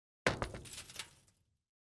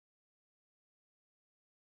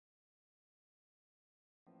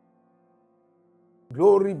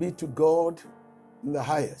Glory be to God in the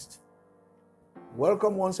highest.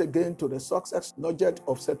 Welcome once again to the Success Nugget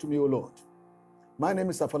of Set to Me, O Lord. My name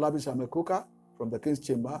is Afolabi Samekoka from the King's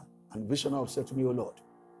Chamber and Visionary of Set to Me, O Lord.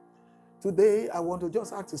 Today, I want to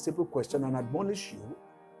just ask a simple question and admonish you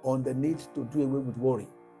on the need to do away with worry.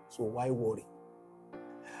 So why worry?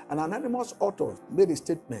 An anonymous author made a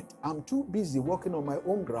statement, "I'm too busy walking on my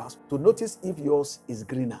own grass to notice if yours is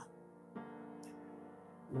greener."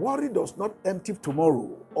 Worry does not empty tomorrow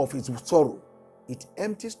of its sorrow. It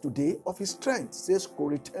empties today of its strength, says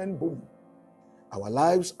Corey ten Boom. Our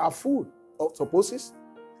lives are full of supposes.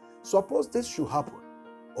 Suppose this should happen,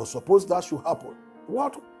 or suppose that should happen.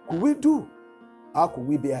 What could we do? How could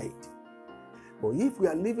we bear it? But if we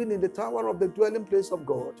are living in the tower of the dwelling place of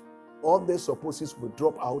God, all the supposes will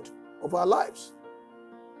drop out of our lives.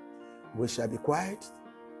 We shall be quiet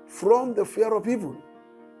from the fear of evil,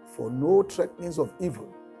 for no threatenings of evil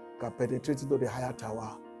can penetrate into the higher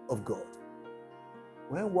tower of God.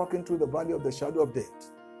 When walking through the valley of the shadow of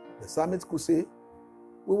death, the psalmist could say,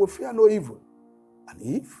 we will fear no evil. And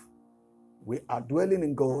if we are dwelling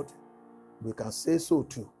in God, we can say so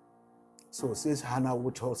too. So says Hannah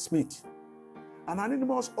Woodhull Smith. An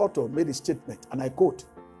anonymous author made a statement, and I quote,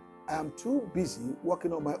 "I am too busy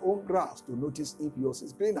walking on my own grass to notice if yours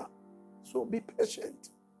is greener. So be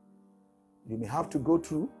patient. You may have to go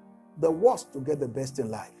through the worst to get the best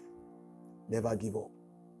in life. Never give up.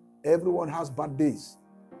 Everyone has bad days.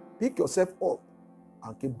 Pick yourself up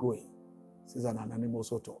and keep going," says an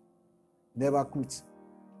anonymous author. Never quit.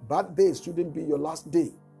 Bad days shouldn't be your last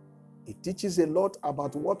day. It teaches a lot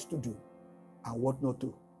about what to do and what not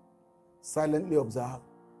to. Silently observe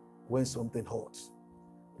when something hurts.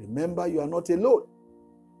 Remember, you are not alone.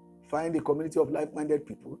 Find a community of like-minded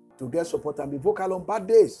people to get support and be vocal on bad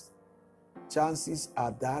days. Chances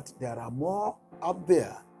are that there are more out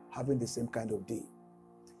there having the same kind of day.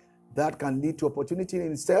 That can lead to opportunity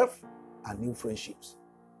in itself and new friendships.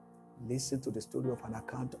 Listen to the story of an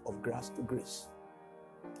account of grace to grace.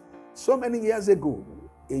 So many years ago,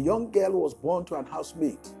 a young girl was born to an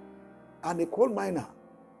housemaid and a coal miner.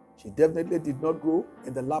 She definitely did not grow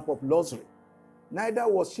in the lap of luxury. Neither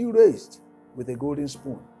was she raised with a golden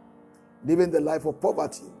spoon, living the life of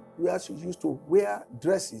poverty, where she used to wear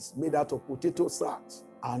dresses made out of potato sacks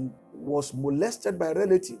and was molested by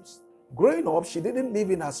relatives. Growing up, she didn't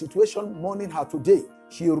live in her situation mourning her today.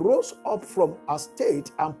 She rose up from her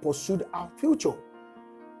state and pursued her future.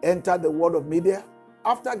 Entered the world of media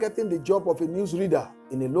after getting the job of a newsreader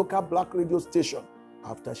in a local black radio station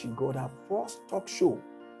after she got her first talk show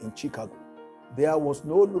in Chicago. There was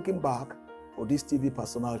no looking back for this TV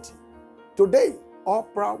personality. Today,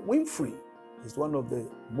 Oprah Winfrey is one of the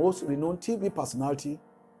most renowned TV personality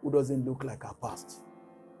who doesn't look like her past.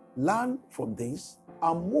 Learn from this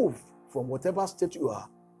and move from whatever state you are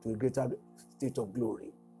to a greater state of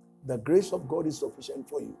glory. The grace of God is sufficient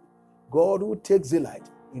for you. God who takes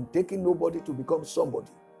delight in taking nobody to become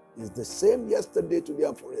somebody is the same yesterday, today,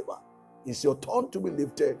 and forever. It's your turn to be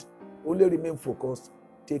lifted. Only remain focused.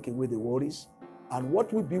 Take away the worries, and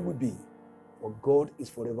what will be, for God is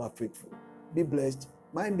forever faithful. Be blessed.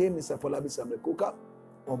 My name is Afolabi Samekoka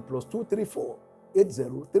on +234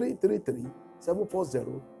 80333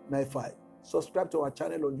 74095. Subscribe to our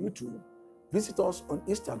channel on YouTube. Visit us on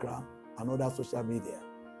Instagram and other social media.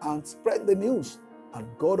 And spread the news, and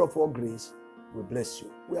God of all grace will bless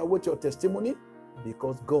you. We await your testimony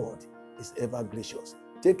because God is ever gracious.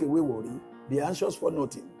 Take away worry, be anxious for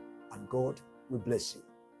nothing, and God will bless you.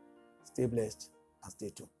 Stay blessed and stay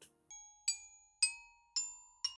tuned.